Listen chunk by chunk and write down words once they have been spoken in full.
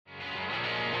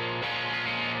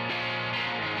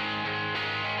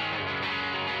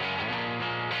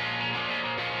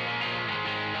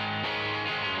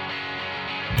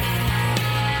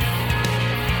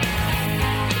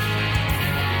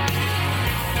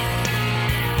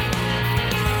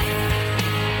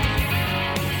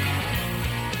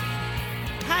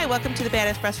welcome to the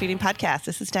Badass Breastfeeding Podcast.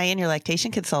 This is Diane, your lactation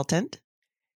consultant.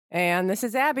 And this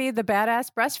is Abby, the Badass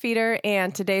Breastfeeder.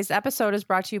 And today's episode is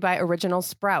brought to you by Original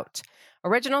Sprout.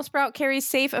 Original Sprout carries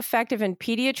safe, effective, and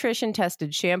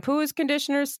pediatrician-tested shampoos,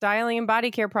 conditioners, styling, and body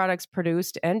care products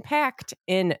produced and packed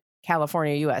in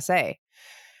California, USA.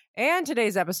 And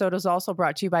today's episode is also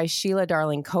brought to you by Sheila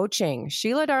Darling Coaching.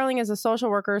 Sheila Darling is a social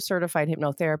worker, certified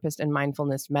hypnotherapist, and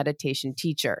mindfulness meditation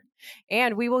teacher.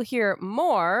 And we will hear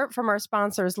more from our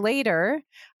sponsors later.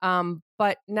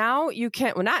 But now you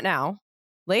can, well, not now,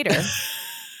 later,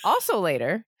 also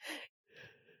later,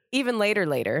 even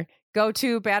later, go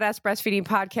to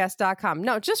badassbreastfeedingpodcast.com.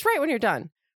 No, just right when you're done.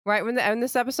 Right when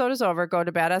this episode is over, go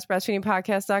to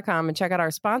badassbreastfeedingpodcast.com and check out our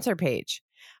sponsor page.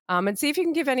 And see if you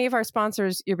can give any of our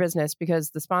sponsors your business,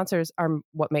 because the sponsors are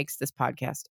what makes this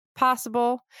podcast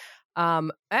possible.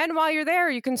 And while you're there,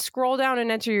 you can scroll down and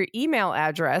enter your email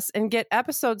address and get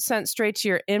episodes sent straight to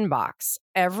your inbox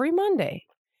every Monday.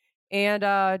 And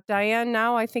Diane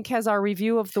now, I think, has our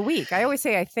review of the week. I always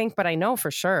say I think, but I know for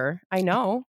sure. I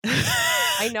know.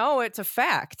 I know it's a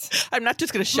fact. I'm not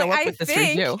just going to show up with this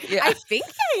review. Yeah. I think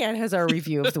Diane has our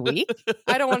review of the week.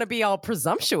 I don't want to be all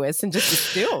presumptuous and just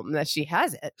assume that she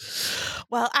has it.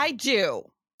 Well, I do.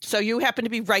 So you happen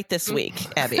to be right this week,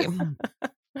 Abby.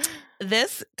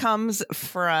 This comes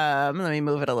from, let me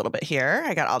move it a little bit here.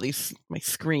 I got all these, my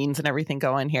screens and everything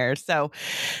going here. So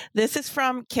this is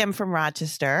from Kim from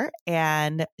Rochester.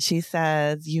 And she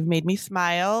says, "You've made me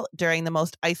smile during the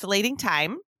most isolating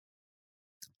time.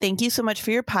 Thank you so much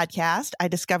for your podcast. I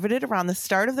discovered it around the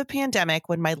start of the pandemic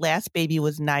when my last baby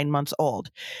was 9 months old.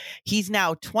 He's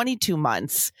now 22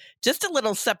 months. Just a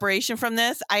little separation from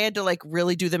this. I had to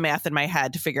really do the math in my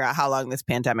head to figure out how long this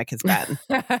pandemic has been.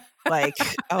 I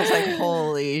was like,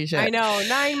 holy shit. I know.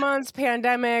 9 months,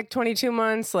 pandemic, 22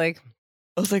 months. I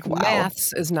was like, wow.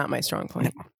 Maths is not my strong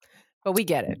point. No. But we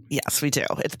get it. Yes, we do.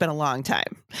 It's been a long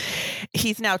time.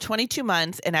 He's now 22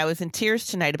 months, and I was in tears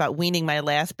tonight about weaning my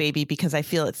last baby because I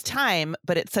feel it's time,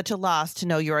 but it's such a loss to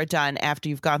know you're done after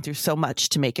you've gone through so much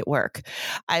to make it work.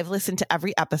 I've listened to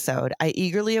every episode. I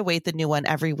eagerly await the new one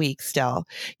every week still.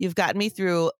 You've gotten me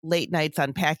through late nights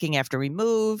unpacking after we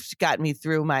moved, gotten me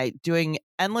through my doing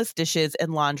endless dishes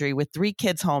and laundry with 3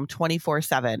 kids home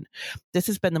 24/7. This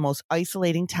has been the most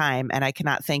isolating time, and I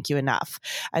cannot thank you enough.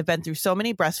 I've been through so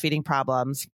many breastfeeding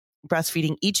problems,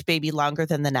 breastfeeding each baby longer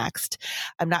than the next.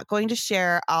 I'm not going to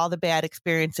share all the bad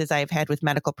experiences I have had with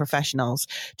medical professionals.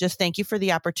 Just thank you for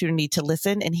the opportunity to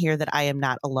listen and hear that I am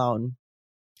not alone.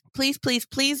 Please, please,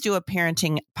 please do a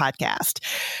parenting podcast.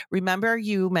 I remember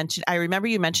you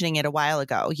mentioning it a while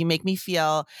ago. You make me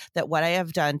feel that what I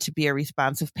have done to be a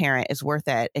responsive parent is worth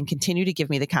it and continue to give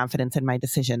me the confidence in my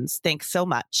decisions. Thanks so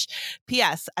much.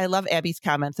 P.S. I love Abby's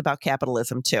comments about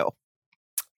capitalism too.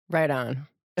 Right on.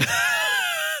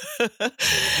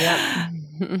 Yeah.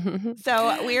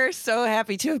 So we are so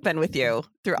happy to have been with you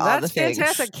through all the things.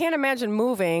 That's fantastic. Can't imagine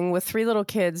moving with 3 little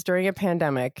kids during a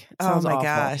pandemic. Oh my awful.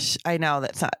 Gosh. I know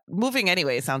that's not moving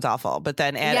anyway. Sounds awful. But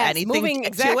then add anything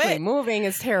to it. Moving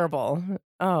is terrible.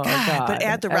 Oh God. But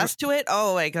add the rest to it.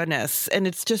 Oh my goodness. And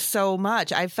it's just so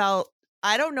much. I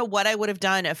don't know what I would have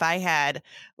done if I had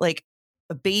a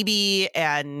baby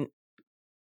and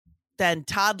then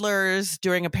toddlers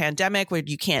during a pandemic where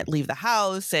you can't leave the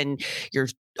house and you're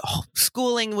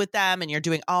schooling with them and you're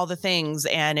doing all the things,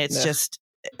 and it's just,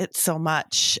 it's so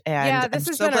much. And this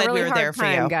I'm has so been glad a really we were there hard for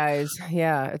time, you guys.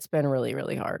 Yeah, it's been really,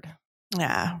 really hard.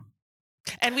 Yeah.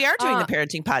 And we are doing the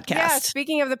parenting podcast. Yeah,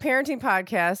 speaking of the parenting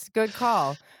podcast, good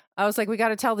call. I was like, we got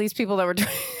to tell these people that we're doing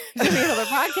another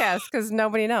podcast because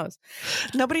nobody knows.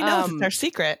 Nobody knows. It's our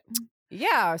secret.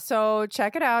 Yeah. So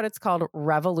check it out. It's called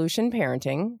Revolution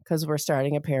Parenting because we're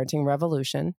starting a parenting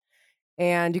revolution.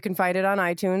 And you can find it on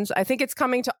iTunes. I think it's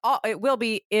coming to it will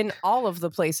be in all of the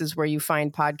places where you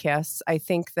find podcasts. I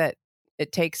think that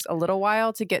it takes a little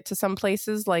while to get to some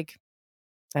places like,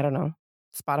 I don't know,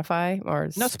 Spotify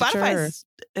or no, Stitcher Spotify's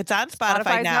it's on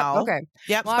Spotify now. Up? Okay.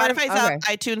 Yep. Well, Spotify's up.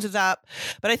 iTunes is up.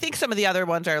 But I think some of the other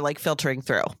ones are filtering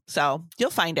through. So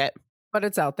you'll find it. But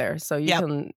it's out there. So you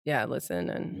can, listen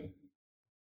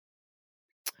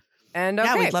and okay.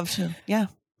 Yeah, we'd love to. Yeah.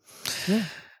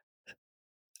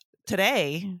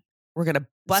 Today, we're going to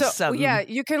bust some. Yeah,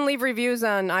 you can leave reviews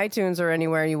on iTunes or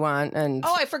anywhere you want. And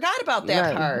I forgot about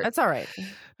that part. That's all right.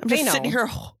 I'm just sitting here.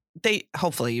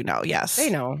 Hopefully, yes. They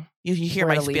know. You hear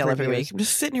my spiel every week. I'm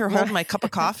just sitting here holding my cup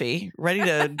of coffee, ready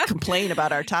to complain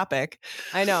about our topic.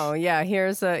 I know. Yeah.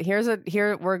 Here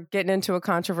we're getting into a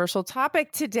controversial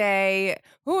topic today.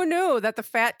 Who knew that the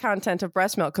fat content of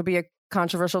breast milk could be a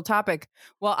controversial topic?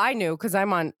 Well, I knew because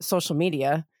I'm on social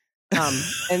media.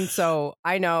 And so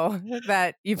I know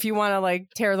that if you want to like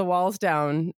tear the walls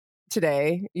down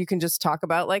today, you can just talk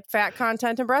about like fat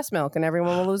content in breast milk and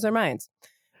everyone will lose their minds.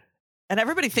 And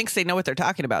everybody thinks they know what they're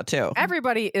talking about too.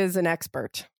 Everybody is an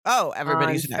expert. Oh,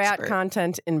 everybody's an expert. Fat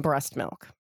content in breast milk.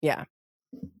 Yeah.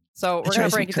 So we're going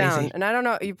to break it down. And I don't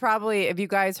know, if you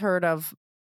guys heard of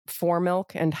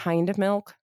foremilk and hindmilk.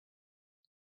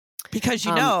 Because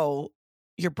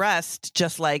your breast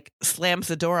just like slams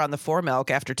the door on the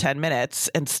foremilk after 10 minutes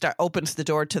and opens the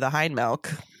door to the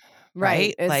hindmilk.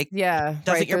 Right? Like,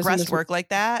 doesn't your breast work like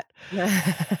that?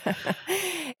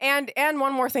 And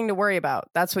one more thing to worry about.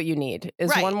 That's what you need is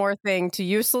one more thing to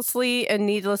uselessly and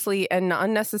needlessly and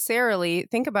unnecessarily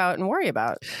think about and worry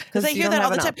about. Because I hear that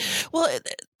all the time. Well,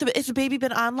 has the baby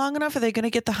been on long enough? Are they going to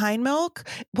get the hind milk?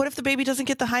 What if the baby doesn't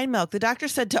get the hind milk? The doctor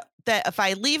said that if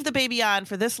I leave the baby on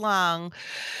for this long,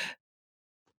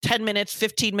 10 minutes,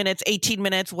 15 minutes, 18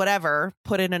 minutes, whatever,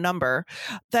 put in a number,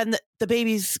 then the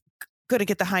baby's going to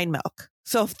get the hind milk.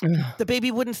 So if the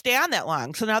baby wouldn't stay on that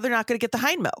long. So now they're not going to get the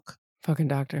hind milk. Fucking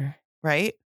doctor.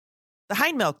 Right? The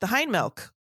hind milk.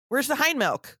 Where's the hind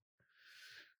milk?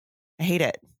 I hate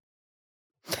it.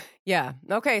 Yeah.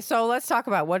 Okay. So let's talk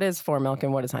about what is foremilk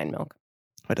and what is hind milk.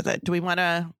 What is it? Do we want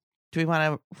to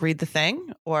read the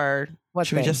thing or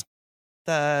should we just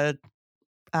the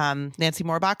Nancy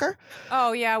Moorbacher?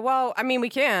 Oh yeah. Well, I mean, we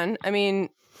can. I mean,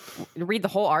 read the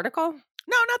whole article.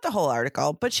 No, not the whole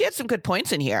article, but she had some good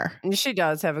points in here. She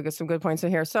does have some good points in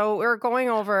here. So we're going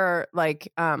over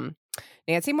like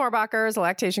Nancy Moorbacher is a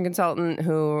lactation consultant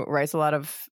who writes a lot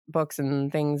of books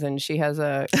and things, and she has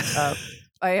a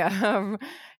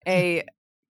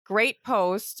great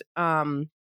post about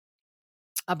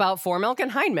foremilk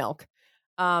and hindmilk,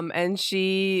 and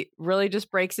she really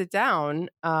just breaks it down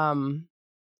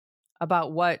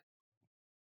about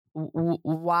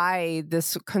why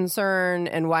this concern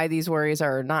and why these worries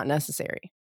are not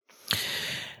necessary.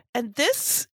 And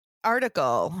this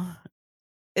article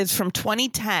is from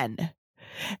 2010.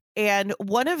 And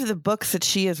one of the books that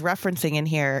she is referencing in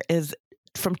here is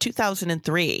from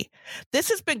 2003. This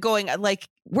has been going like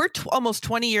we're almost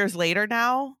 20 years later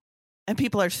now. And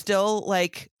people are still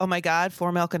like, oh my God,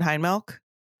 foremilk and hindmilk.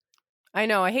 I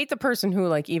know. I hate the person who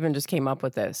like even just came up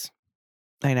with this.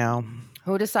 I know.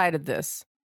 Who decided this?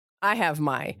 I have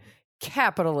my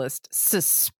capitalist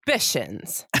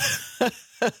suspicions.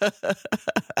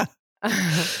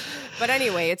 But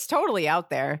anyway, it's totally out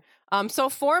there. So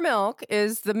foremilk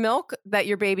is the milk that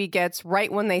your baby gets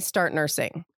right when they start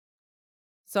nursing.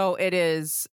 So it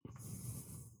is,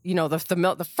 the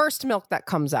milk, the first milk that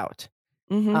comes out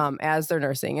as they're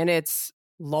nursing, and it's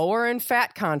lower in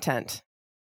fat content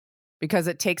because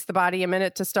it takes the body a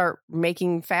minute to start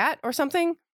making fat or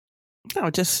something. No,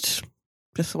 just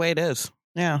the way it is.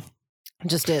 Yeah. It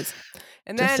just is.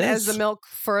 And then as the milk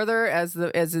further, as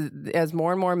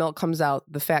more and more milk comes out,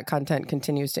 the fat content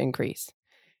continues to increase.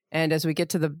 And as we get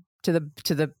to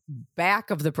the back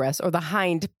of the breast or the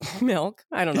hind milk,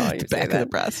 I don't know how you say that. Back of the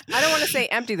breast. I don't want to say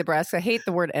empty the breast. I hate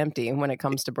the word empty when it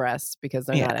comes to breasts because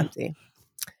they're not empty.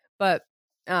 But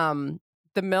the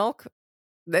milk,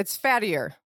 it's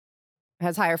fattier,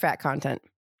 has higher fat content.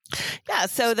 Yeah,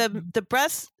 so the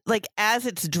breast, like as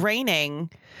it's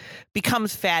draining,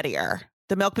 becomes fattier.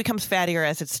 The milk becomes fattier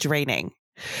as it's draining.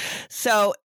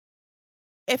 So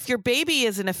if your baby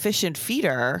is an efficient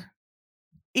feeder,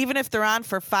 even if they're on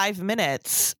for 5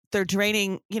 minutes, they're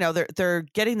draining, they're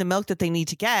getting the milk that they need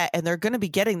to get, and they're going to be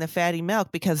getting the fatty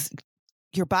milk because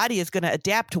your body is going to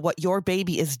adapt to what your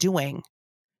baby is doing.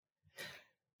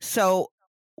 So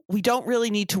we don't really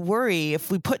need to worry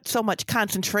if we put so much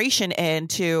concentration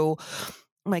into, oh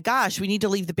my gosh, we need to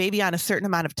leave the baby on a certain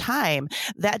amount of time,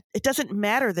 that it doesn't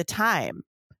matter the time.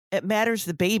 It matters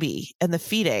the baby and the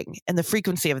feeding and the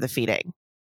frequency of the feeding.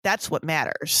 That's what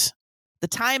matters. The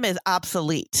time is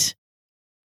obsolete.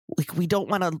 Like we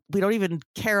don't even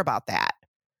care about that.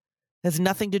 It has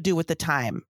nothing to do with the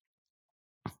time.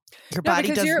 Your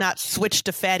body does not switch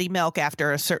to fatty milk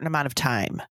after a certain amount of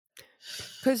time.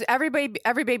 Because every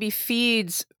baby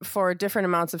feeds for different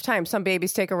amounts of time. Some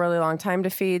babies take a really long time to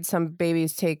feed. Some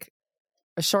babies take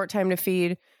a short time to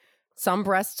feed. Some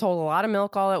breasts hold a lot of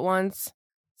milk all at once.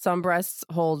 Some breasts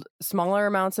hold smaller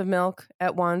amounts of milk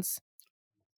at once.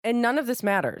 And none of this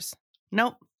matters.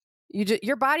 Nope.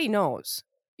 Your body knows.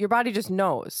 Your body just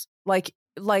knows. Like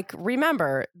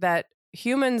remember that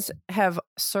humans have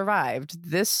survived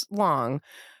this long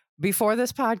before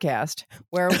this podcast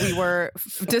where we were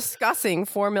discussing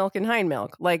foremilk and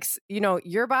hindmilk. Like,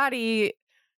 your body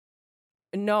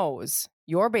knows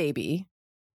your baby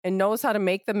and knows how to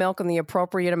make the milk and the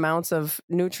appropriate amounts of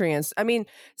nutrients. I mean,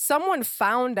 someone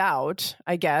found out,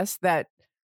 I guess, that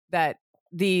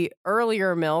the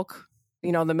earlier milk,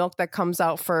 the milk that comes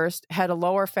out first, had a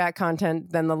lower fat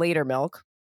content than the later milk,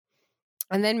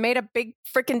 and then made a big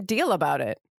freaking deal about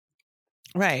it.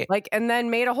 Right. Like, and then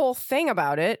made a whole thing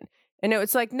about it. And it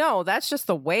was like, no, that's just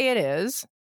the way it is.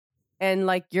 And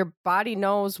like, your body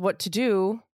knows what to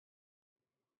do.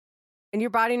 And your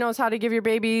body knows how to give your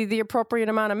baby the appropriate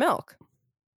amount of milk.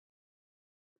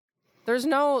 There's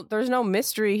no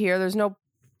mystery here. There's no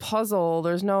puzzle.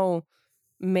 There's no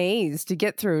maze to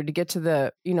get through to get to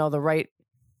the, the right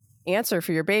answer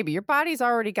for your baby. Your body's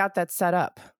already got that set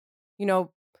up.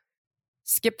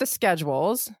 Skip the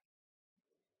schedules,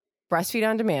 breastfeed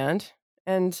on demand,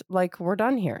 and like, we're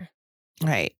done here.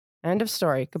 Right. End of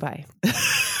story. Goodbye.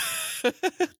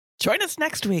 Join us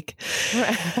next week.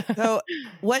 So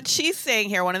what she's saying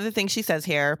here, one of the things she says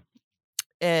here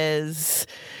is,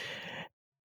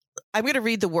 I'm going to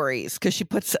read the worries because she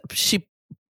puts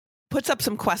up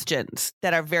some questions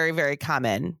that are very, very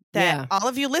common that all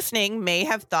of you listening may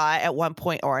have thought at one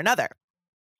point or another.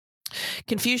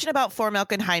 Confusion about fore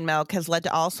milk and hind milk has led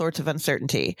to all sorts of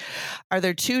uncertainty. Are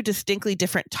there two distinctly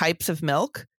different types of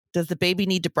milk? Does the baby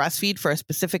need to breastfeed for a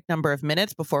specific number of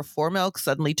minutes before fore milk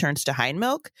suddenly turns to hind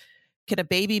milk? Can a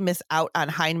baby miss out on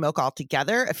hind milk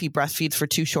altogether if he breastfeeds for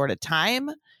too short a time?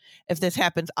 If this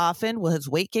happens often, will his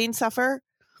weight gain suffer?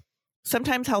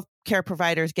 Sometimes healthcare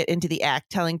providers get into the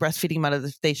act telling breastfeeding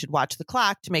mothers they should watch the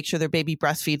clock to make sure their baby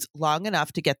breastfeeds long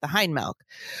enough to get the hind milk,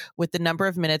 with the number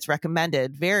of minutes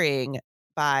recommended varying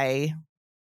by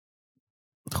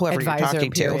whoever Advisor, you're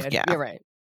talking period. to. Yeah. You're right.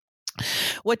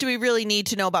 What do we really need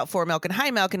to know about fore milk and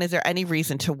hind milk, and is there any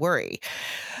reason to worry?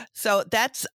 So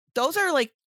those are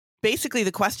like basically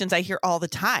the questions I hear all the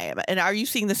time. And are you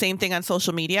seeing the same thing on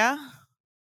social media?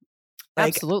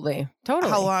 Like, absolutely.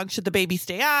 Totally. How long should the baby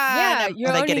stay on? Yeah.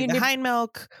 Are they getting the hind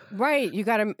milk? Right.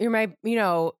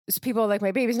 People are like,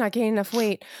 my baby's not gaining enough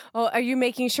weight. Oh, are you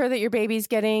making sure that your baby's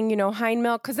getting, hind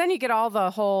milk? Because then you get all the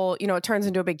whole, it turns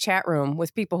into a big chat room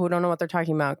with people who don't know what they're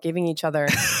talking about, giving each other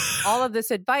all of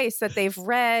this advice that they've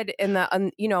read in the,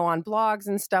 on blogs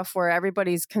and stuff, where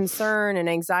everybody's concern and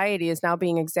anxiety is now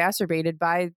being exacerbated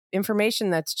by information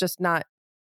that's just not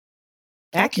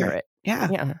accurate.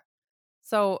 Yeah.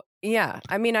 So, yeah,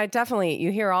 I mean,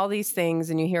 you hear all these things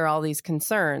and you hear all these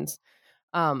concerns.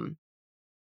 And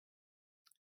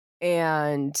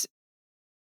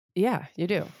yeah, you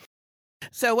do.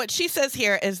 So what she says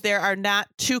here is there are not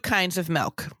two kinds of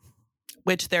milk,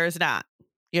 which there is not.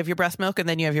 You have your breast milk and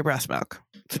then you have your breast milk.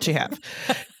 That's what you have.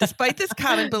 Despite this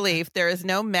common belief, there is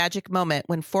no magic moment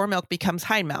when fore milk becomes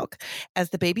hind milk.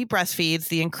 As the baby breastfeeds,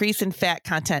 the increase in fat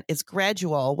content is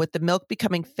gradual, with the milk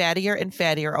becoming fattier and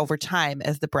fattier over time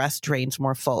as the breast drains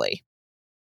more fully.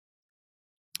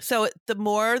 So the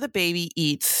more the baby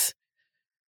eats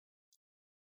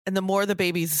and the more the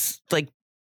baby's like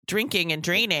drinking and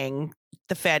draining,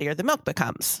 the fattier the milk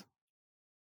becomes.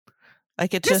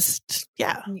 Like This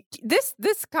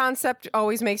concept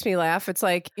always makes me laugh. It's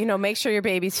like, make sure your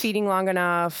baby's feeding long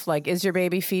enough. Like, is your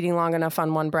baby feeding long enough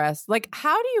on one breast? Like,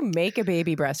 how do you make a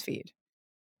baby breastfeed?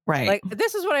 Right. Like,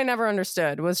 this is what I never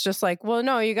understood, was just like, well,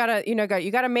 no, you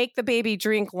gotta make the baby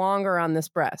drink longer on this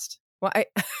breast. Well,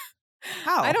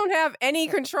 How? I don't have any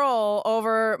control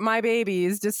over my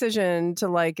baby's decision to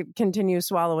like continue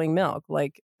swallowing milk.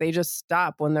 Like, they just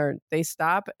stop when they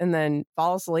stop and then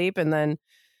fall asleep and then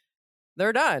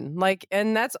they're done. Like,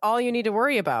 and that's all you need to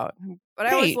worry about. But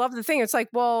I always love the thing. It's like,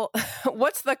 well,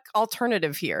 what's the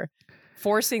alternative here?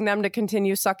 Forcing them to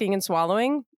continue sucking and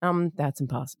swallowing? That's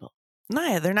impossible.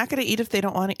 No, they're not going to eat if they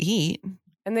don't want to eat.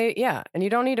 And and you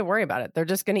don't need to worry about it. They're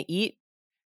just going to eat,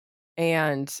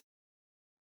 and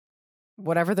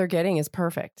whatever they're getting is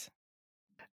perfect.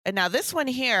 And now this one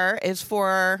here is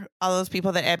for all those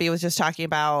people that Abby was just talking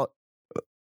about.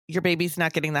 Your baby's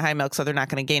not getting the hind milk, so they're not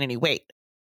going to gain any weight.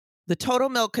 The total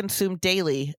milk consumed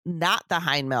daily, not the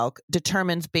hind milk,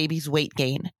 determines baby's weight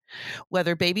gain.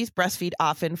 Whether babies breastfeed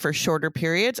often for shorter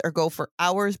periods or go for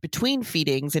hours between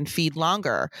feedings and feed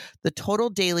longer, the total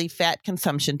daily fat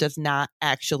consumption does not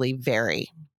actually vary.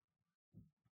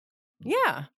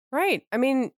 Yeah, right. I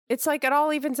mean, it's like it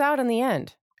all evens out in the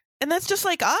end. And that's just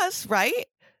like us, right?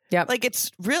 Yeah. Like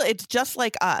it's just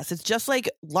like us. It's just like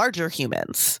larger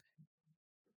humans.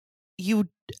 You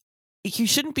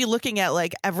shouldn't be looking at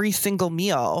like every single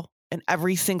meal and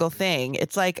every single thing.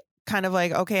 It's like kind of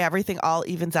like, okay, everything all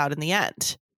evens out in the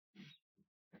end.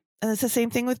 And it's the same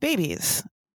thing with babies.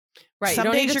 Right.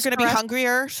 Some days you're going to be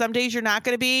hungrier. Some days you're not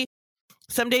going to be.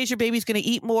 Some days your baby's going to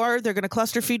eat more. They're going to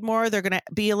cluster feed more. They're going to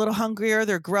be a little hungrier.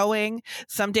 They're growing.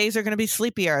 Some days they're going to be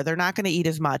sleepier. They're not going to eat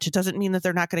as much. It doesn't mean that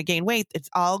they're not going to gain weight. It's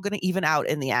all going to even out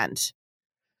in the end.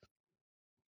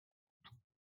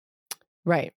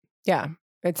 Right. Yeah.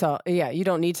 You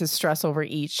don't need to stress over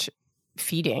each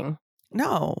feeding.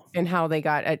 No. And how they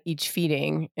got at each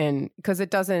feeding. And because that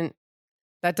doesn't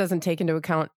take into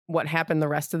account what happened the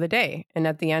rest of the day. And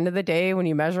at the end of the day, when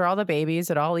you measure all the babies,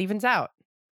 it all evens out.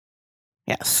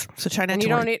 Yes. So try not and to.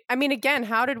 You don't need, I mean, again,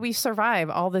 how did we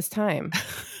survive all this time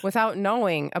without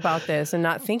knowing about this and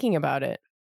not thinking about it?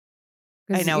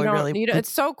 I know.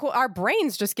 It's so cool. Our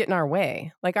brains just get in our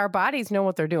way. Like our bodies know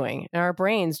what they're doing and our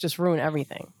brains just ruin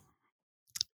everything.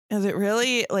 Is it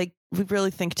really we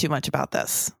really think too much about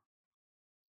this?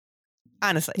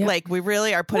 Honestly, we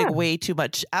really are putting way too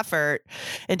much effort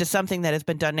into something that has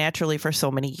been done naturally for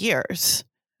so many years.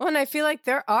 Well, and I feel like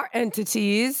there are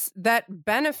entities that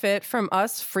benefit from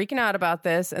us freaking out about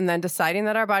this and then deciding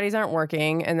that our bodies aren't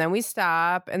working. And then we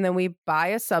stop and then we buy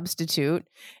a substitute.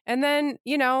 And then,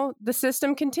 the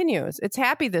system continues. It's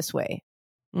happy this way.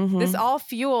 Mm-hmm. This all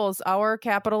fuels our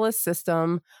capitalist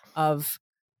system of,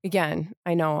 again,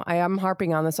 I know I am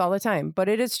harping on this all the time, but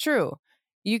it is true.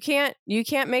 You can't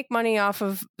make money off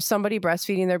of somebody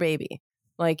breastfeeding their baby.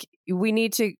 Like we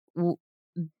need to,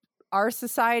 our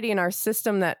society and our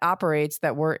system that operates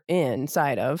that we're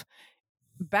inside of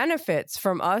benefits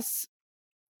from us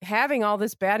having all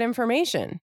this bad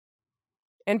information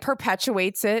and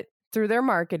perpetuates it through their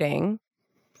marketing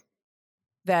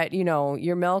that,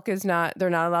 your milk is not, they're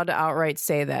not allowed to outright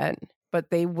say that,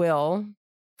 but they will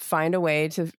find a way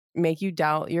to make you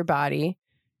doubt your body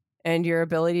and your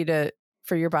ability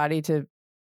for your body to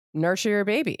nurture your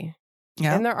baby.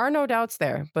 Yeah. And there are no doubts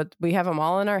there, but we have them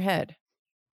all in our head.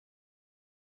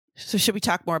 So should we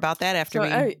talk more about that after we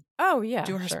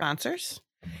do our sponsors?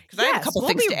 Because I have a couple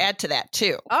things to add to that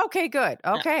too. Okay, good.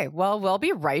 Okay. Well, we'll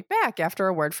be right back after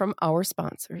a word from our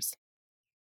sponsors.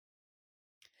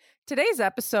 Today's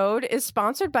episode is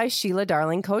sponsored by Sheila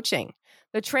Darling Coaching.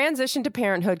 The transition to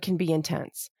parenthood can be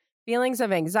intense. Feelings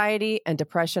of anxiety and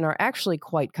depression are actually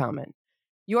quite common.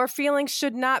 Your feelings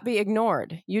should not be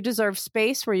ignored. You deserve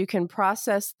space where you can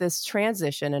process this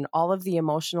transition and all of the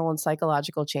emotional and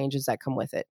psychological changes that come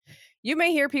with it. You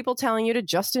may hear people telling you to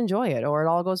just enjoy it or it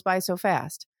all goes by so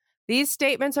fast. These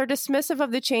statements are dismissive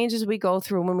of the changes we go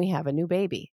through when we have a new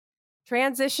baby.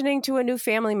 Transitioning to a new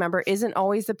family member isn't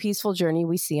always the peaceful journey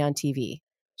we see on TV.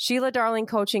 Sheila Darling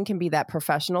Coaching can be that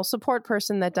professional support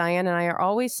person that Diane and I are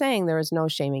always saying there is no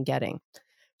shame in getting.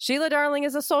 Sheila Darling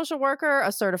is a social worker,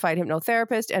 a certified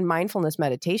hypnotherapist, and mindfulness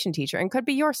meditation teacher, and could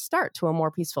be your start to a more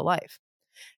peaceful life.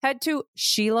 Head to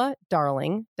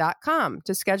SheilaDarling.com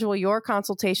to schedule your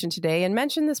consultation today and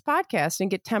mention this podcast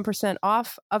and get 10%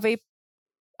 off of a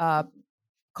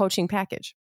coaching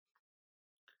package.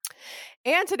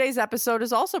 And today's episode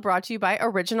is also brought to you by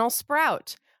Original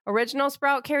Sprout. Original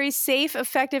Sprout carries safe,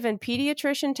 effective, and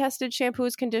pediatrician-tested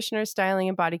shampoos, conditioners, styling,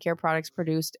 and body care products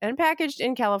produced and packaged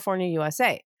in California,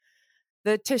 USA.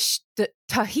 The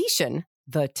Tahitian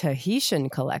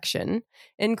collection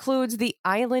includes the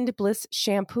Island Bliss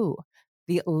shampoo,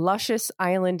 the Luscious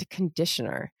Island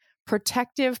conditioner,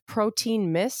 protective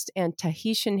protein mist, and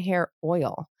Tahitian hair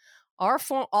oil.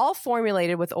 All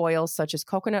formulated with oils such as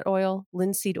coconut oil,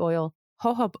 linseed oil,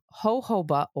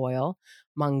 jojoba oil,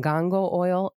 mangango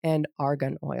oil, and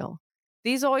argan oil.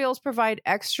 These oils provide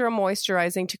extra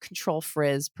moisturizing to control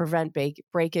frizz, prevent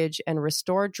breakage, and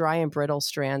restore dry and brittle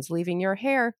strands, leaving your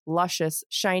hair luscious,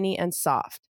 shiny, and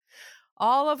soft.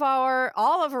 All of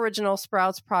Original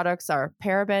Sprouts products are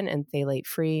paraben and phthalate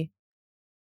free,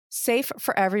 safe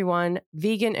for everyone,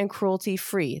 vegan and cruelty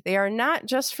free. They are not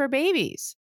just for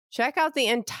babies. Check out the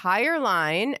entire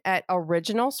line at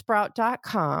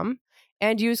originalsprout.com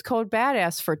and use code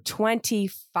BADASS for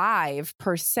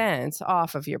 25%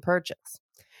 off of your purchase.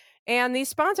 And these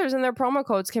sponsors and their promo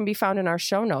codes can be found in our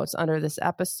show notes under this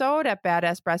episode at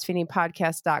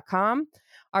badassbreastfeedingpodcast.com.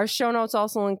 Our show notes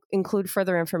also include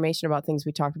further information about things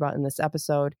we talked about in this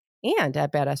episode. And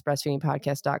at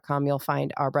badassbreastfeedingpodcast.com, you'll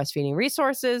find our breastfeeding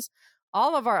resources,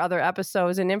 all of our other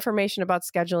episodes, and information about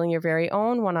scheduling your very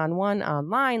own one-on-one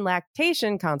online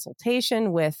lactation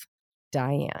consultation with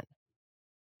Diane.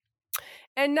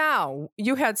 And now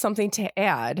you had something to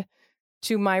add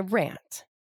to my rant.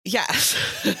 Yes.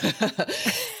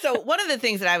 So one of the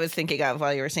things that I was thinking of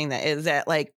while you were saying that is that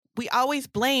we always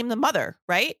blame the mother,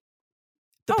 right?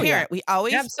 The parent. Yeah.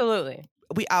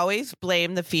 We always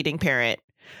blame the feeding parent.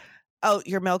 Oh,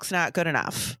 your milk's not good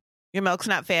enough. Your milk's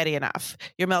not fatty enough.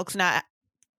 Your milk's not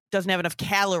doesn't have enough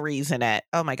calories in it.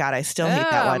 Oh my God, I still hate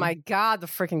that one. Oh my God, the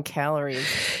freaking calories.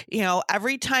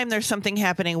 Every time there's something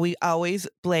happening, we always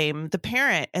blame the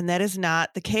parent, and that is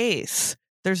not the case.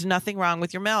 There's nothing wrong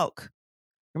with your milk.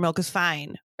 Your milk is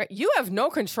fine. You have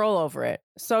no control over it.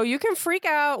 So you can freak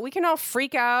out. We can all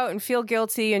freak out and feel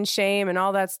guilty and shame and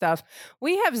all that stuff.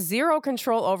 We have zero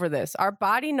control over this. Our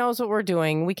body knows what we're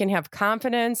doing. We can have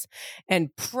confidence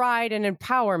and pride and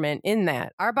empowerment in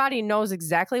that. Our body knows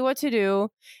exactly what to do.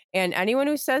 And anyone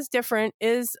who says different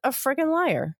is a friggin'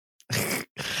 liar.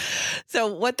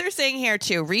 So what they're saying here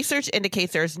too, research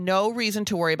indicates there's no reason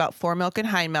to worry about fore milk and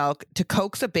hind milk to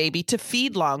coax a baby to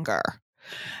feed longer.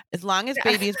 As long as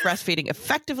baby is breastfeeding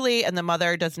effectively and the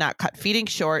mother does not cut feeding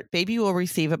short, baby will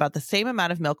receive about the same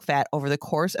amount of milk fat over the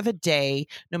course of a day,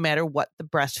 no matter what the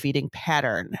breastfeeding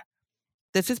pattern.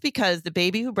 This is because the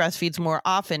baby who breastfeeds more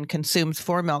often consumes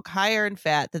fore milk higher in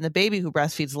fat than the baby who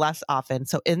breastfeeds less often.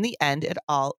 So in the end, it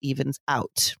all evens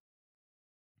out.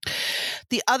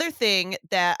 The other thing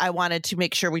that I wanted to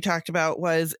make sure we talked about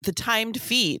was the timed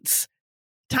feeds.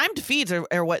 Timed feeds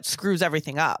are what screws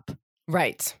everything up.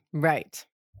 Right.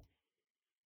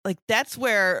 Like that's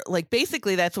where, like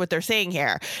basically that's what they're saying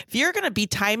here. If you're going to be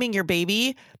timing your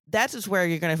baby, that is where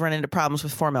you're going to run into problems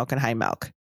with fore milk and hind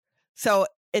milk. So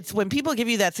it's when people give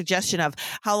you that suggestion of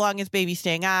how long is baby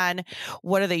staying on?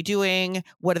 What are they doing?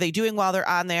 What are they doing while they're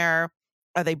on there?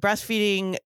 Are they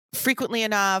breastfeeding frequently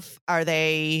enough? Are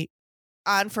they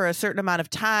on for a certain amount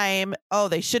of time? Oh,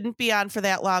 they shouldn't be on for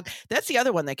that long. That's the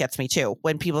other one that gets me too.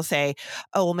 When people say,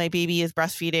 oh, well, my baby is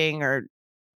breastfeeding or,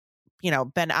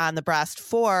 been on the breast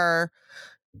for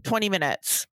 20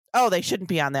 minutes. Oh, they shouldn't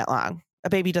be on that long. A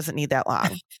baby doesn't need that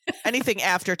long. Anything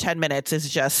after 10 minutes is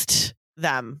just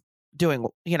them doing,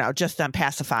 just them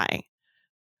pacifying.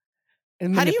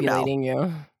 And manipulating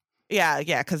you. Yeah,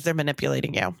 because they're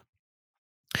manipulating you.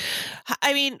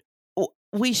 I mean,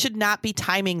 we should not be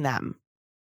timing them.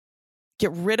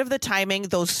 Get rid of the timing.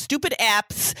 Those stupid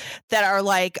apps that are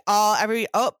like, I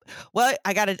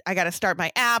gotta start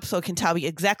my app so it can tell me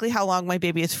exactly how long my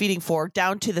baby is feeding for,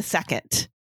 down to the second.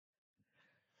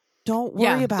 Don't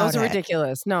worry about it. Those are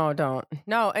ridiculous. No, don't.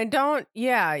 No, and don't.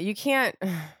 Yeah, you can't.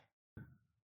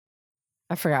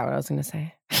 I forgot what I was going to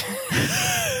say.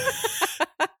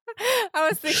 I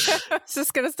was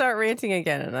just going to start ranting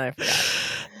again, and I forgot.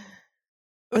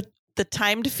 But the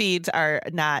timed feeds are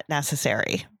not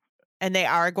necessary. And they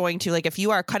are going to, like, if you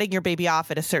are cutting your baby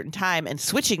off at a certain time and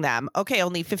switching them, okay,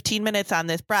 only 15 minutes on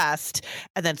this breast,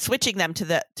 and then switching them to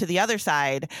the other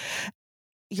side,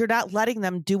 you're not letting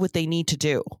them do what they need to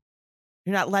do.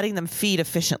 You're not letting them feed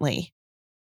efficiently.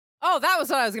 Oh, that was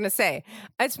what I was going to say.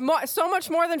 It's so much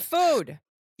more than food.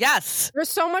 Yes. There's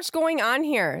so much going on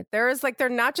here. They're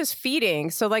not just feeding.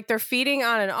 So like they're feeding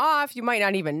on and off. You might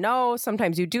not even know.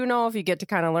 Sometimes you do know if you get to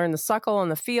kind of learn the suckle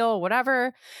and the feel,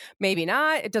 whatever. Maybe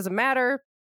not. It doesn't matter.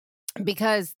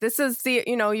 Because this is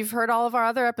you've heard all of our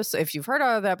other episodes. If you've heard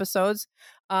our other episodes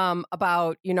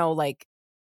about,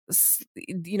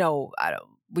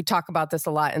 we talk about this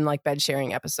a lot in like bed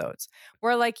sharing episodes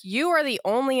where like you are the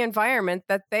only environment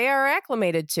that they are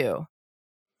acclimated to.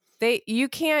 They're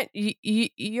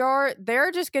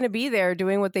just going to be there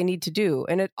doing what they need to do.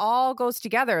 And it all goes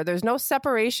together. There's no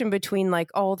separation between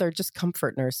like, oh, they're just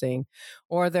comfort nursing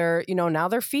or they're, now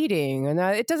they're feeding and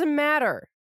it doesn't matter.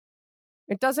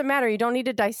 It doesn't matter. You don't need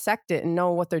to dissect it and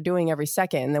know what they're doing every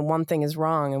second. And then one thing is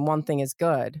wrong and one thing is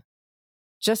good.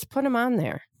 Just put them on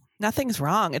there. Nothing's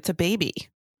wrong. It's a baby.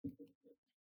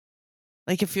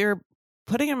 Like if you're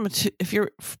putting them, if you're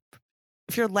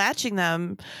latching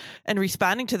them and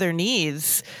responding to their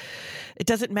needs, it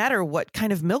doesn't matter what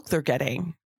kind of milk they're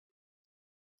getting.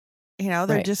 They're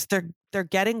right. just, they're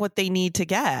getting what they need to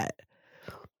get.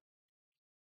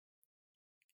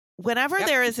 Whenever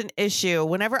there is an issue,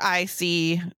 whenever I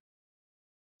see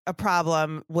a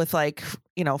problem with like,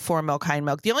 fore milk, hind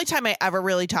milk, the only time I ever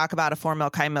really talk about a fore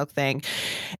milk, hind milk thing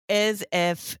is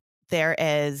if there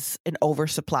is an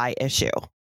oversupply issue.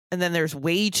 And then there's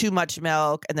way too much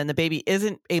milk and then the baby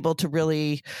isn't able to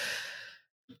really,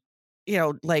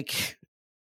 like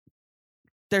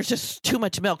there's just too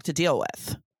much milk to deal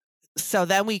with. So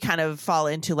then we kind of fall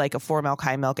into like a fore milk,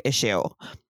 hind milk issue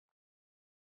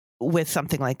with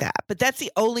something like that. But that's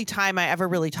the only time I ever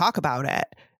really talk about it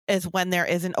is when there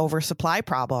is an oversupply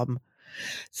problem.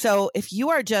 So if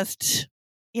you are just,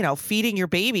 feeding your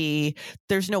baby,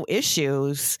 there's no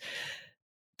issues.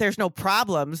 There's no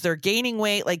problems. They're gaining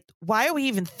weight. Like, why are we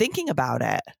even thinking about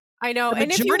it? I know. The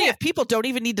majority of people don't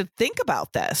even need to think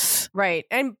about this. Right.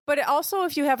 But also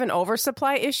if you have an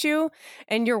oversupply issue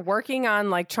and you're working on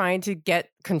like trying to get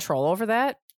control over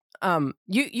that,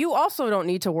 You also don't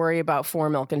need to worry about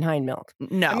foremilk and hind milk.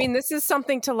 No. I mean, this is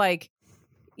something to like,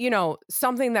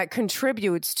 something that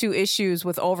contributes to issues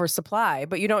with oversupply,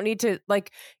 but you don't need to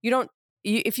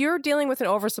if you're dealing with an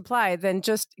oversupply, then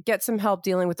just get some help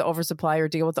dealing with the oversupply or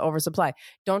deal with the oversupply.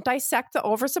 Don't dissect the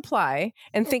oversupply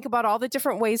and think about all the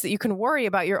different ways that you can worry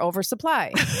about your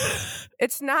oversupply.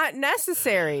 It's not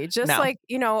necessary. Just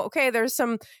okay, there's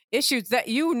some issues that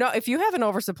if you have an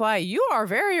oversupply, you are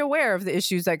very aware of the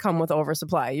issues that come with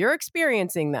oversupply. You're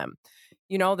experiencing them.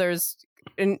 There's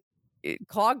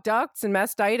clogged ducts and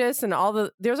mastitis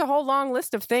and there's a whole long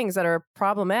list of things that are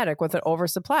problematic with an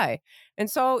oversupply. And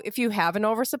so if you have an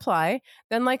oversupply,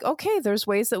 then okay, there's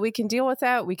ways that we can deal with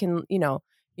that. We can, a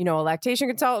lactation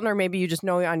consultant, or maybe you just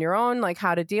know on your own,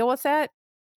 how to deal with that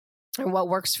and what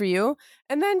works for you.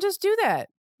 And then just do that.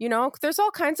 There's all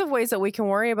kinds of ways that we can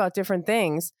worry about different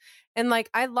things. And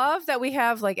I love that we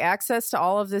have access to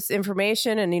all of this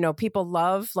information, and, people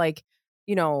love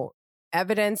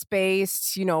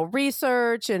evidence-based,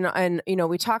 research and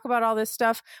we talk about all this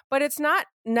stuff, but it's not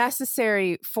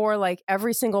necessary for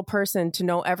every single person to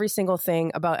know every single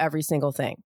thing about every single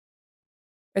thing.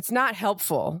 It's not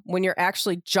helpful when you're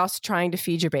actually just trying to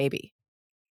feed your baby.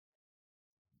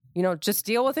 Just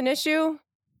deal with an issue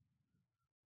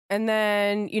and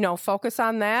then, focus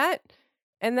on that.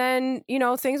 And then,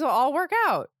 things will all work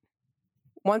out.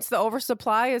 Once the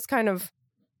oversupply is kind of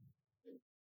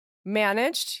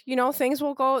managed, things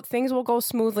will go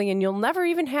smoothly, and you'll never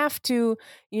even have to,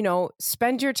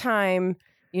 spend your time,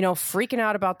 freaking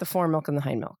out about the foremilk and the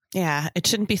hind milk. Yeah. It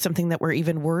shouldn't be something that we're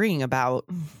even worrying about.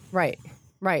 Right.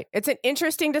 It's an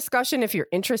interesting discussion if you're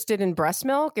interested in breast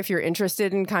milk, if you're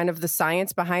interested in kind of the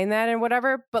science behind that and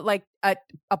whatever, but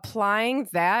applying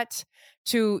that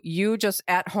to you just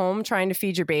at home trying to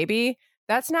feed your baby,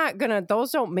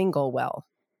 those don't mingle well.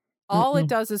 All it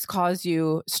does is cause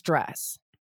you stress.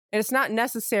 And it's not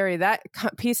necessary, that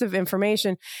piece of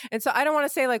information. And so I don't want to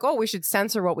say we should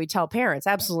censor what we tell parents.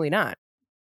 Absolutely not.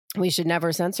 We should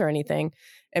never censor anything.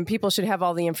 And people should have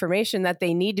all the information that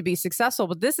they need to be successful.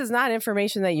 But this is not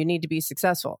information that you need to be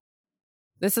successful.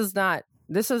 This is not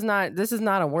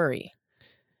a worry.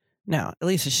 No, at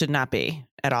least it should not be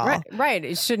at all. Right.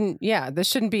 It shouldn't. Yeah. This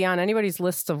shouldn't be on anybody's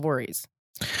list of worries.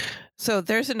 So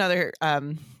there's another,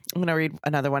 I'm going to read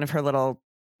another one of her little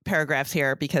paragraphs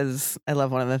here because I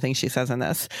love one of the things she says in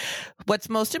this. What's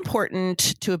most important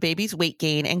to a baby's weight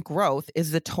gain and growth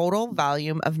is the total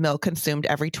volume of milk consumed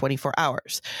every 24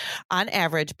 hours. On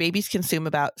average, babies consume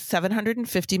about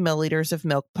 750 milliliters of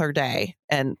milk per day,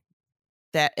 and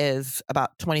that is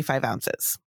about 25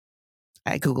 ounces.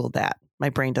 I Googled that. My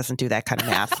brain doesn't do that kind of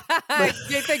math.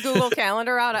 Get the Google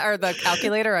Calendar out or the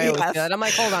calculator. I always do that. I'm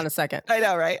like, hold on a second. I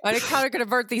know, right? I kind of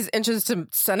convert these inches to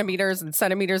centimeters and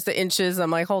centimeters to inches. I'm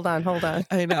like, hold on.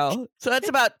 I know. So that's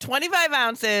about 25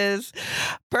 ounces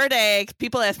per day.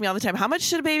 People ask me all the time, how much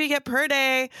should a baby get per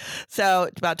day? So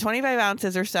it's about 25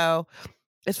 ounces or so.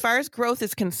 As far as growth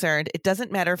is concerned, it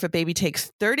doesn't matter if a baby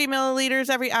takes 30 milliliters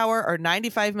every hour or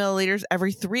 95 milliliters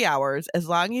every 3 hours, as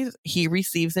long as he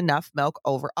receives enough milk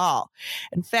overall.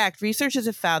 In fact, researchers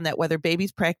have found that whether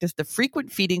babies practice the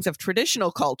frequent feedings of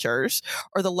traditional cultures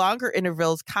or the longer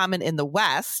intervals common in the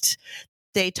West,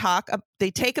 they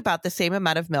take about the same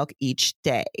amount of milk each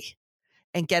day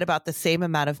and get about the same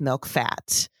amount of milk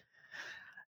fat.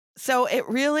 So it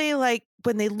really,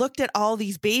 when they looked at all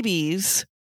these babies,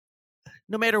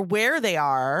 no matter where they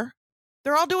are,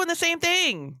 they're all doing the same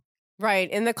thing.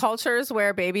 Right. In the cultures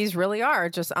where babies really are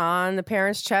just on the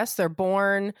parent's chest, they're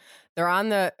born, they're on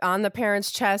the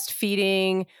parent's chest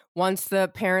feeding. Once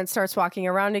the parent starts walking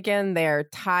around again, they're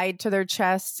tied to their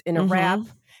chest in a wrap,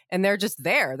 and they're just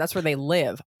there. That's where they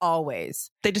live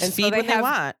always. They just feed when they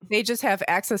want. They just have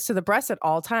access to the breast at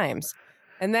all times.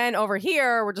 And then over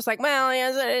here, we're just like, well,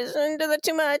 it's do that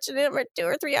too much, 2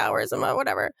 or 3 hours and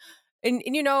whatever. And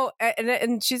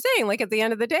and she's saying, at the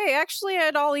end of the day, actually,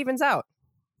 it all evens out.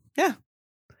 Yeah.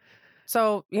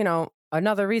 So,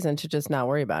 another reason to just not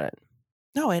worry about it.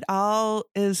 No, it all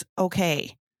is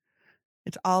okay.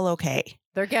 It's all okay.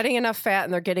 They're getting enough fat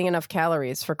and they're getting enough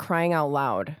calories, for crying out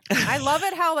loud. I love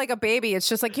it how, a baby, it's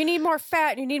just you need more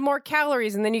fat and you need more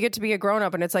calories. And then you get to be a grown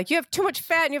up and it's you have too much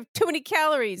fat and you have too many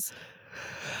calories.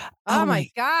 Oh my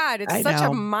God. It's such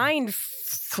a mind.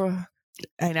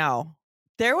 I know.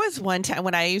 There was one time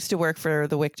when I used to work for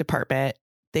the WIC department,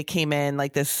 they came in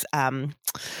this, it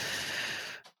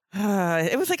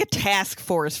was like a task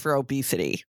force for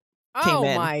obesity. Came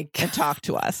in and talked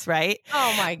to us, right?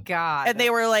 Oh my God. And they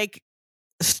were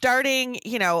starting,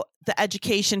 the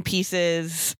education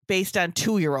pieces based on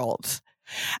 2-year-olds.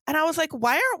 And I was like,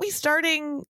 why aren't we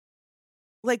starting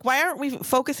like, why aren't we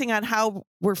focusing on how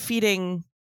we're feeding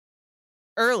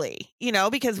early?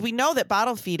 Because we know that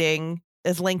bottle feeding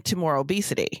is linked to more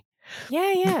obesity.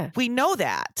 Yeah. We know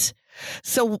that.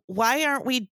 So why aren't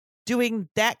we doing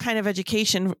that kind of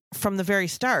education from the very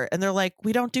start? And they're like,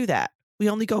 we don't do that. We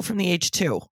only go from the age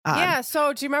 2 on. Yeah.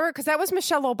 So do you remember? Because that was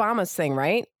Michelle Obama's thing,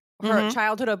 right? Her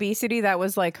childhood obesity. That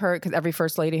was like her, because every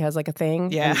first lady has like a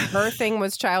thing. Yeah. And her thing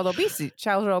was childhood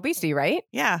obesity, right?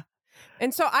 Yeah.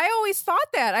 And so I always thought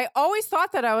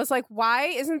that. I was like, why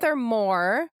isn't there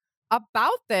more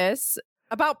about this,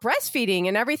 about breastfeeding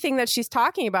and everything that she's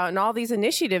talking about and all these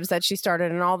initiatives that she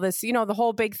started and all this, the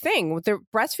whole big thing. The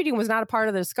breastfeeding was not a part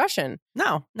of the discussion.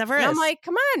 No, never is. I'm like,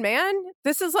 come on, man.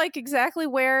 This is like exactly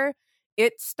where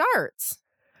it starts.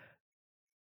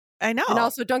 I know. And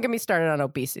also, don't get me started on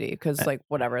obesity because, like,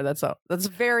 whatever. That's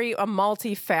very a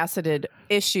multifaceted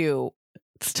issue.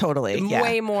 It's totally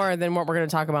way more than what we're going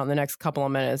to talk about in the next couple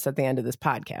of minutes at the end of this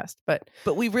podcast. But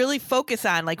we really focus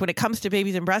on, like, when it comes to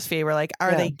babies and breastfeeding, we're like,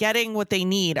 are they getting what they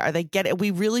need? We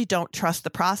really don't trust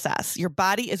the process. Your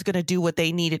body is going to do what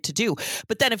they need it to do.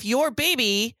 But then if your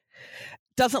baby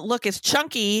doesn't look as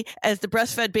chunky as the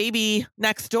breastfed baby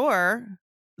next door,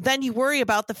 then you worry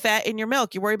about the fat in your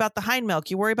milk. You worry about the hind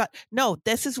milk. You worry about, no,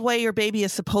 this is the way your baby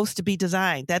is supposed to be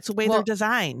designed. That's the way they're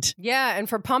designed. Yeah. And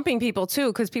for pumping people too,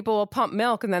 because people will pump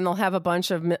milk and then they'll have a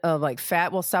bunch of like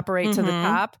fat will separate to the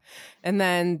top. And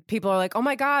then people are like, oh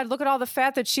my God, look at all the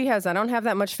fat that she has. I don't have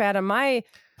that much fat in my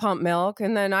pump milk.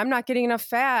 And then I'm not getting enough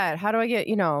fat. How do I get,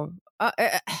 it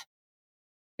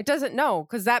doesn't know,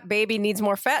 because that baby needs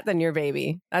more fat than your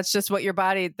baby. That's just what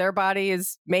their body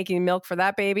is making milk for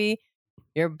that baby.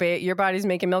 Your body's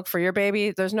making milk for your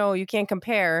baby. You can't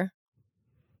compare.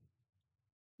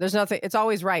 There's nothing. It's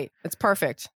always right. It's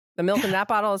perfect. The milk in that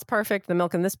bottle is perfect. The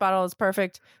milk in this bottle is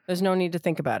perfect. There's no need to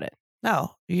think about it.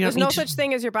 No, there's no such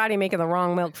thing as your body making the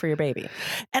wrong milk for your baby.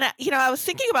 And I was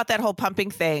thinking about that whole pumping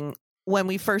thing when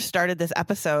we first started this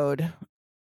episode,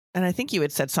 and I think you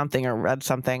had said something or read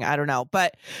something. I don't know,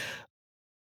 but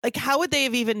like, how would they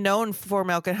have even known fore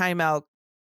milk and high milk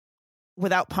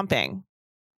without pumping?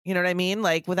 You know what I mean?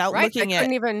 Like, without looking at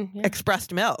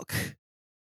expressed milk.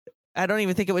 I don't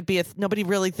even think it would be nobody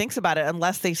really thinks about it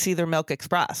unless they see their milk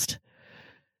expressed.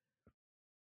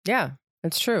 Yeah,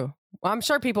 it's true. Well, I'm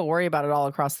sure people worry about it all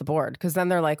across the board, because then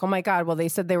they're like, oh my God, well, they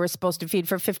said they were supposed to feed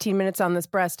for 15 minutes on this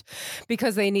breast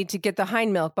because they need to get the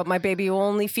hind milk, but my baby will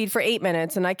only feed for 8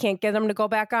 minutes and I can't get them to go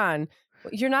back on.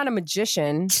 You're not a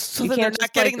magician. So they're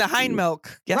not getting the hind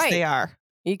milk. Yes, they are.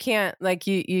 You can't, like,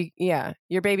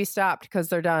 your baby stopped because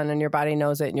they're done and your body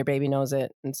knows it and your baby knows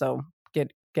it. And so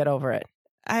get over it.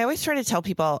 I always try to tell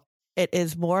people it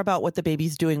is more about what the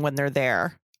baby's doing when they're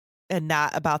there and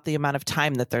not about the amount of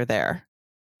time that they're there.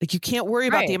 Like, you can't worry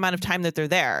about the amount of time that they're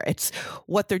there. It's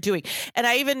what they're doing. And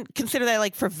I even consider that,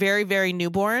 like, for very, very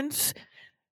newborns.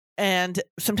 And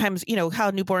sometimes, how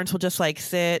newborns will just like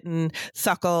sit and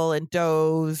suckle and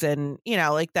doze and,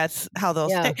 like, that's how they'll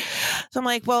stay. So I'm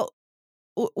like, well,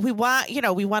 we want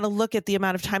to look at the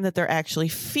amount of time that they're actually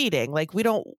feeding. Like, we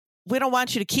don't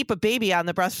want you to keep a baby on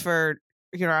the breast for,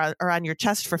 or on your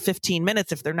chest for 15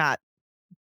 minutes if they're not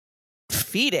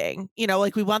feeding.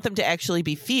 Like, we want them to actually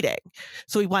be feeding.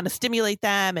 So we want to stimulate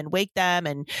them and wake them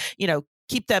and,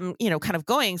 keep them, kind of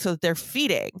going so that they're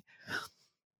feeding.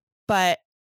 But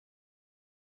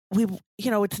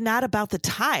it's not about the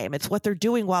time. It's what they're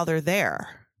doing while they're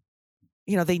there.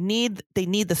 They need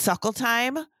the suckle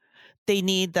time. They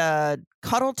need the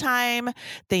cuddle time.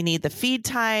 They need the feed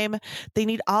time. They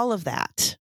need all of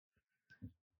that.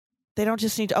 They don't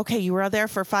just need, okay, you were there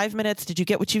for 5 minutes. Did you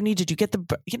get what you need? Did you get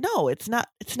no, it's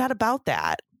not about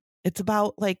that. It's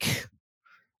about, like,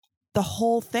 the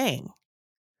whole thing.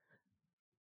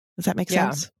 Does that make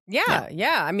sense?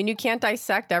 Yeah. I mean, you can't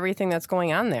dissect everything that's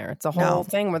going on there. It's a whole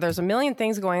thing where there's a million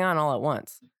things going on all at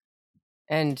once.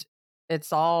 And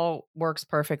it's all works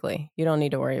perfectly. You don't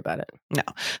need to worry about it. No.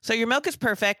 So your milk is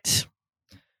perfect.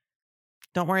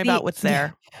 Don't worry about what's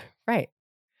there. Right.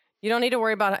 You don't need to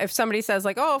worry about if somebody says,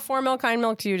 like, oh, fore milk, hind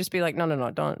milk to you, just be like, no,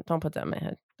 don't put that in my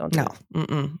head. Don't do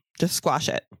it. Just squash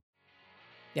it.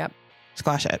 Yep.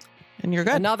 Squash it. And you're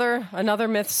good. Another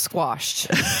myth squashed.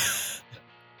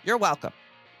 You're welcome.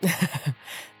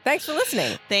 Thanks for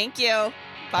listening. Thank you.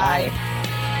 Bye.